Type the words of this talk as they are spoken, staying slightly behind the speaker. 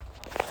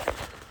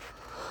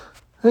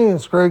Hey,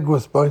 it's Greg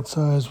with Bite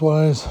Size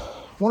Wise.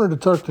 Wanted to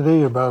talk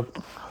today about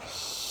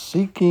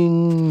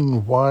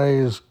seeking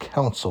wise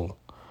counsel.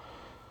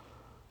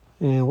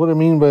 And what I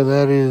mean by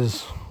that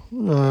is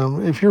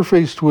if you're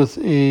faced with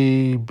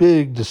a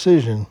big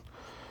decision,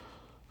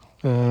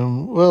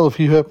 if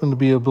you happen to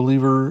be a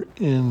believer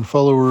and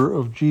follower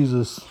of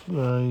Jesus,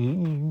 you're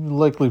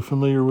likely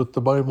familiar with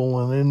the Bible,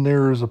 and in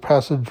there is a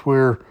passage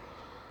where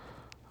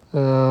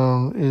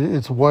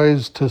it's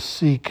wise to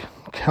seek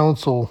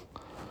counsel.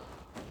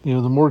 You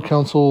know, the more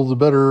counsel, the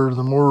better.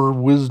 The more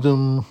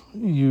wisdom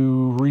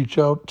you reach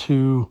out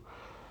to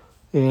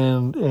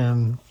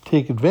and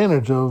take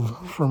advantage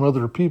of from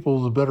other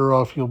people, the better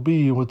off you'll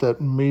be with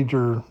that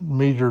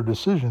major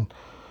decision.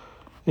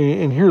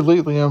 And here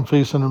lately, I'm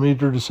facing a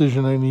major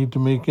decision I need to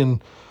make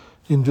in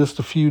just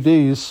a few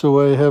days.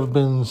 So I have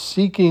been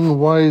seeking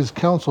wise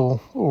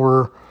counsel,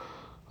 or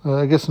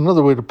I guess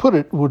another way to put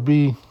it would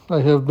be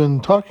I have been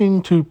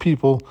talking to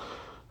people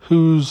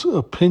whose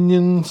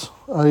opinions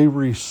I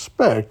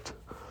respect,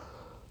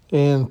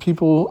 and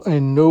people I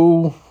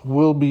know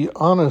will be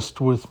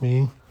honest with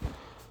me,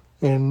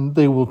 and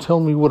they will tell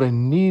me what I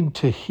need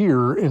to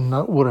hear and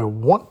not what I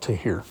want to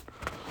hear.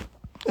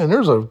 And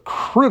there's a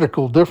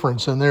critical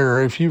difference in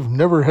there. If you've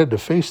never had to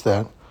face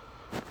that,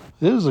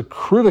 there's a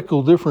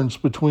critical difference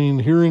between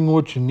hearing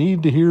what you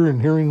need to hear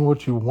and hearing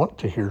what you want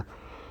to hear.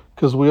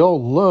 Because we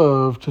all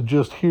love to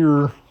just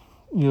hear,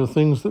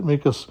 things that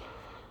make us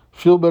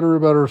feel better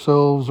about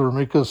ourselves or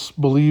make us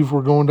believe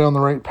we're going down the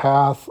right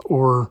path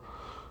or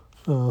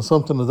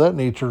something of that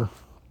nature.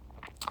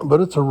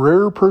 But it's a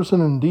rare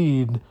person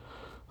indeed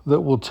that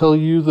will tell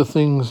you the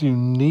things you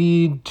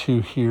need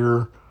to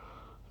hear,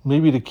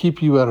 maybe to keep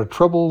you out of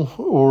trouble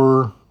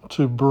or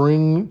to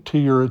bring to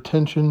your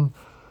attention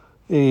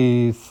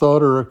a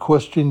thought or a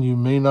question you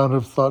may not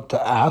have thought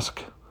to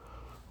ask,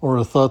 or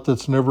a thought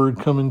that's never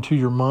come into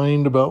your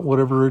mind about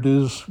whatever it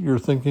is you're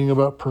thinking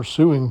about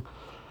pursuing.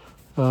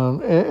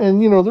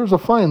 There's a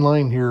fine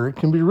line here. It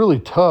can be really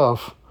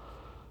tough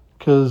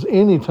because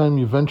anytime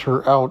you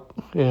venture out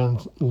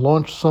and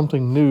launch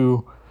something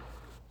new,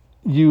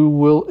 you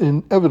will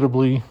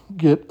inevitably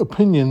get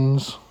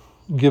opinions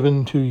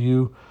given to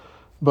you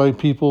by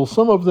people.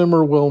 Some of them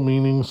are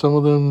well-meaning. Some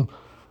of them,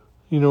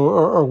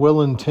 are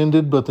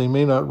well-intended, but they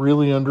may not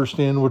really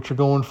understand what you're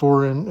going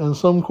for. And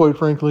some, quite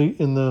frankly,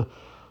 in the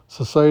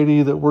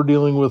society that we're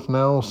dealing with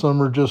now,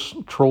 some are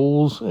just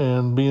trolls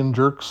and being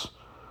jerks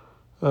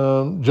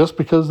just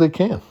because they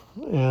can.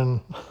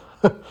 And,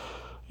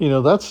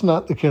 that's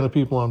not the kind of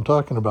people I'm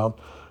talking about.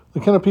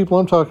 The kind of people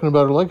I'm talking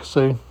about are, like I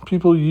say,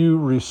 people you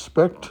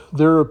respect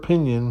their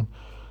opinion.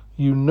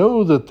 You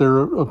know that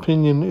their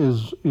opinion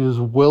is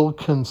well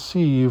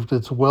conceived,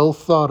 it's well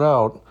thought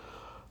out.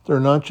 They're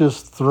not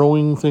just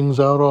throwing things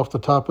out off the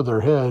top of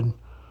their head.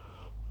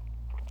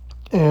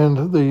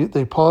 And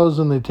they pause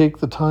and they take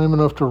the time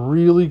enough to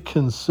really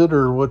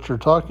consider what you're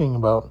talking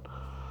about.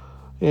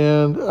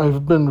 And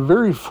I've been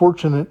very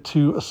fortunate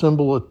to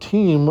assemble a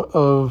team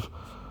of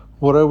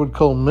what I would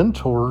call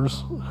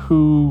mentors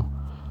who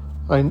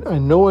I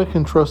know I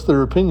can trust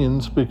their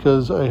opinions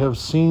because I have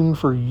seen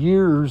for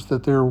years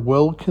that they're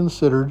well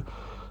considered,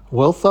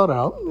 well thought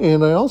out,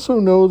 and I also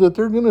know that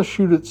they're going to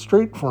shoot it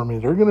straight for me.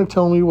 They're going to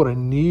tell me what I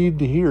need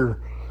to hear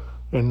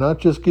and not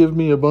just give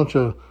me a bunch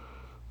of,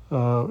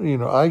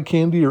 eye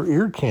candy or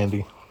ear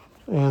candy.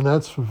 And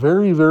that's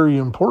very, very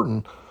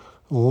important.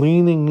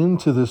 Leaning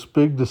into this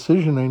big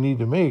decision I need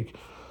to make,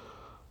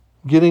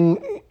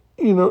 getting,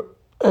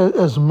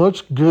 as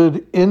much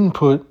good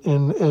input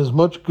and as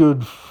much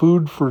good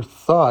food for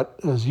thought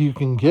as you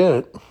can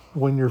get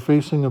when you're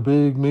facing a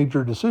big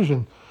major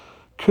decision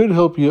could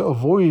help you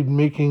avoid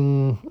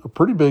making a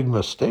pretty big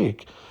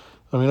mistake.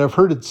 I mean, I've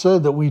heard it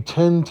said that we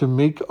tend to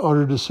make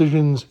our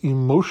decisions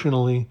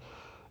emotionally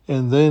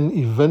and then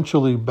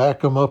eventually back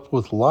them up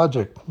with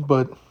logic.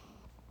 But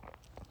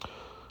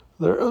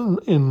there,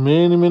 in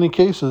many, many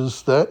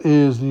cases, that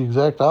is the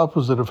exact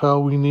opposite of how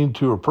we need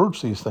to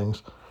approach these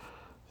things.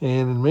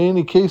 And in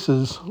many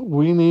cases,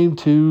 we need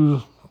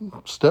to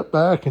step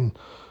back and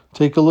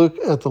take a look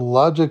at the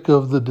logic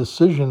of the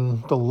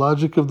decision, the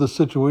logic of the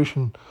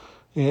situation,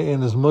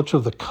 and as much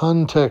of the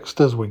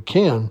context as we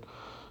can.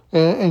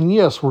 And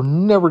yes, we're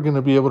never going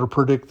to be able to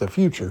predict the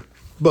future.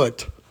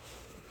 But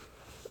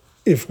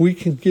if we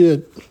can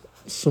get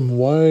some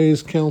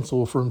wise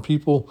counsel from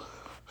people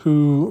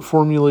who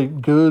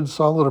formulate good,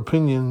 solid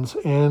opinions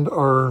and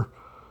are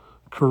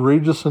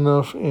courageous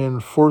enough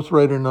and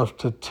forthright enough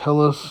to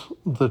tell us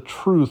the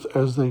truth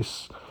as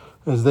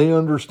they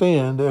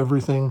understand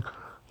everything,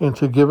 and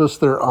to give us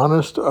their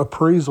honest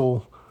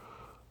appraisal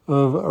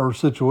of our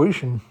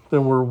situation,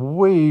 then we're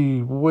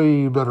way,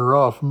 way better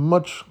off,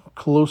 much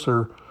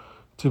closer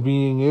to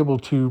being able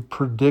to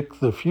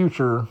predict the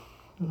future.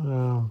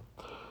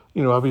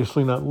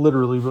 Obviously not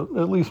literally, but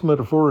at least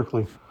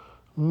metaphorically,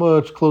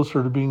 much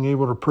closer to being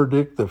able to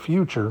predict the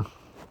future.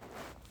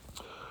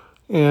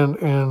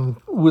 And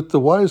with the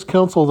wise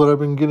counsel that I've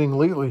been getting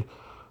lately,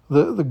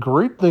 the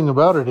great thing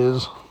about it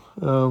is,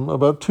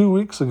 about 2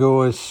 weeks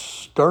ago, I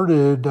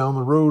started down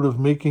the road of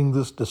making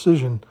this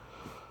decision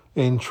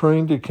and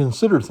trying to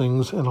consider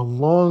things. And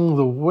along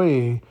the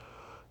way,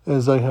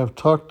 as I have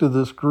talked to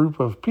this group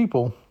of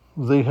people,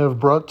 they have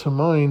brought to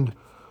mind,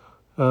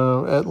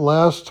 at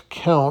last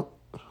count,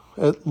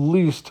 at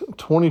least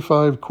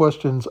 25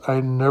 questions I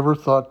never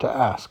thought to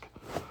ask.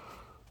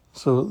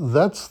 So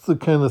that's the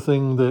kind of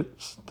thing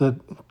that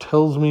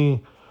tells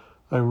me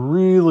I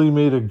really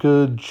made a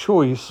good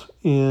choice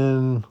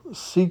in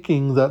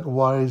seeking that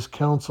wise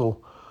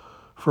counsel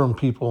from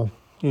people.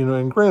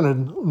 And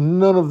granted,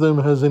 none of them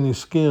has any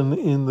skin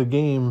in the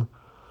game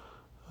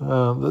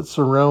that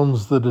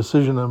surrounds the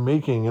decision I'm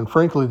making. And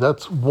frankly,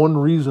 that's one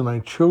reason I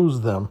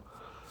chose them.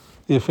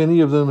 If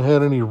any of them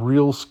had any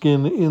real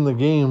skin in the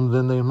game,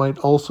 then they might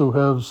also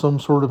have some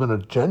sort of an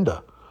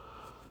agenda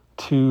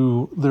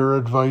to their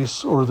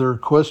advice or their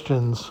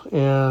questions.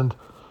 And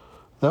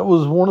that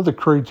was one of the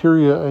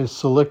criteria I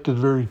selected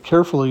very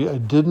carefully. I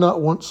did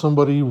not want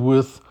somebody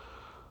with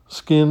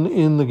skin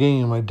in the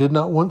game. I did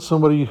not want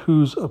somebody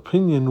whose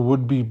opinion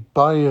would be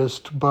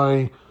biased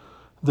by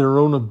their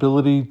own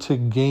ability to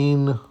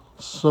gain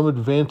some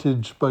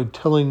advantage by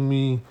telling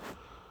me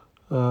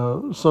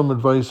some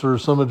advice or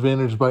some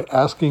advantage by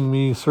asking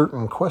me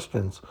certain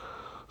questions.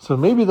 So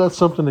maybe that's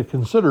something to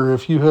consider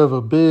if you have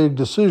a big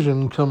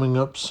decision coming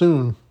up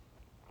soon.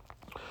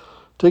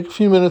 Take a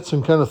few minutes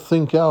and kind of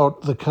think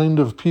out the kind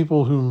of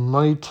people who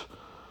might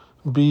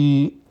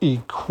be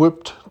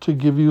equipped to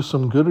give you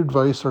some good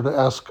advice or to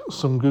ask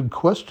some good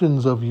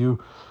questions of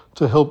you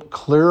to help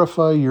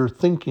clarify your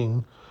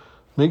thinking.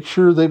 Make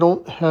sure they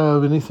don't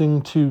have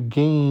anything to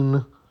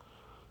gain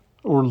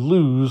or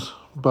lose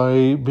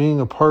by being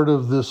a part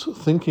of this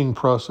thinking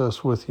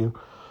process with you.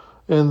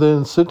 And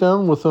then sit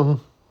down with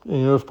them,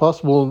 if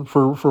possible.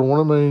 For one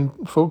of my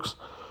folks,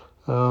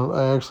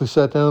 I actually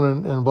sat down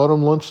and bought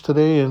him lunch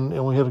today,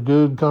 and we had a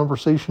good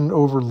conversation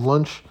over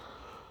lunch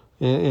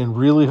and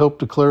really helped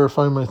to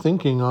clarify my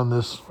thinking on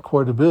this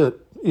quite a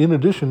bit, in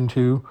addition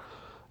to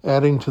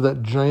adding to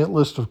that giant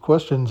list of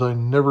questions I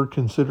never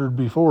considered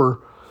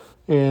before.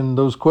 And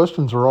those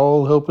questions are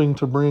all helping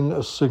to bring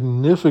a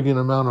significant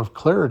amount of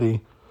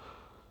clarity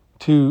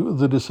to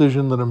the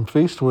decision that I'm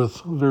faced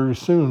with very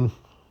soon.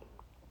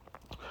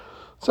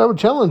 So I would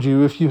challenge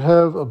you, if you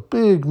have a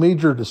big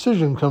major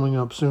decision coming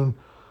up soon,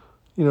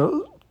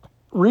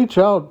 reach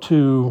out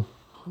to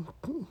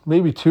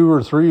maybe 2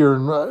 or 3, or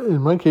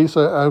in my case,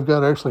 I've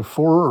got actually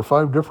 4 or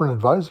 5 different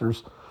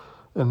advisors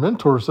and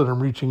mentors that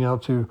I'm reaching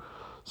out to.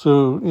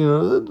 So,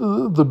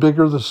 the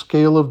bigger the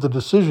scale of the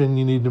decision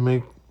you need to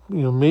make,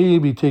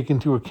 maybe take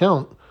into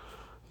account,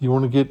 you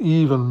want to get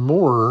even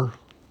more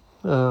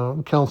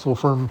counsel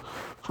from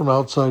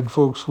outside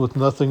folks with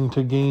nothing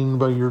to gain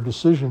by your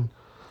decision.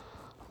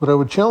 But I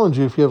would challenge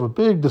you, if you have a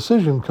big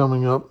decision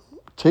coming up,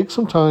 take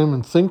some time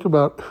and think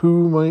about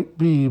who might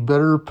be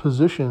better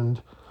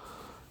positioned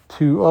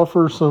to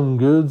offer some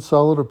good,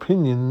 solid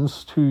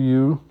opinions to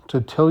you,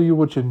 to tell you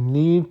what you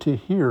need to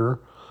hear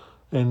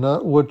and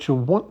not what you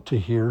want to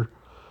hear.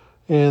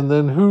 And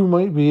then who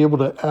might be able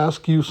to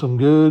ask you some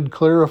good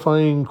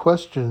clarifying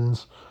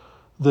questions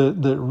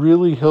that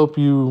really help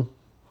you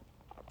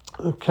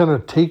kind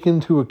of take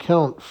into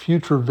account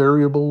future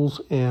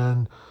variables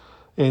and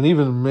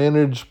even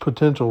manage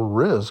potential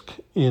risk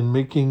in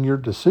making your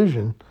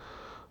decision.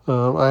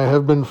 I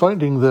have been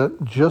finding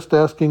that just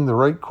asking the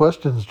right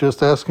questions,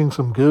 just asking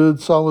some good,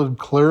 solid,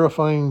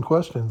 clarifying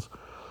questions,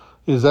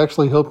 is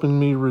actually helping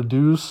me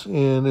reduce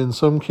and, in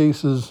some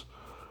cases,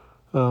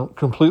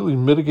 completely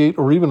mitigate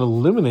or even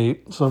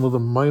eliminate some of the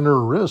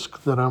minor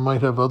risk that I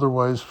might have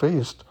otherwise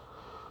faced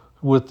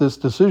with this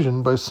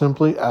decision by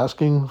simply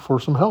asking for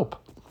some help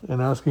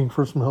and asking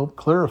for some help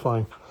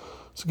clarifying.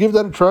 So give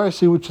that a try,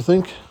 see what you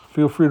think.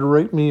 Feel free to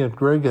write me at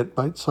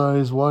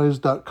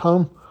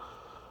greg@bitesizewise.com.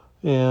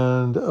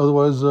 And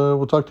otherwise,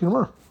 we'll talk to you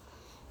tomorrow.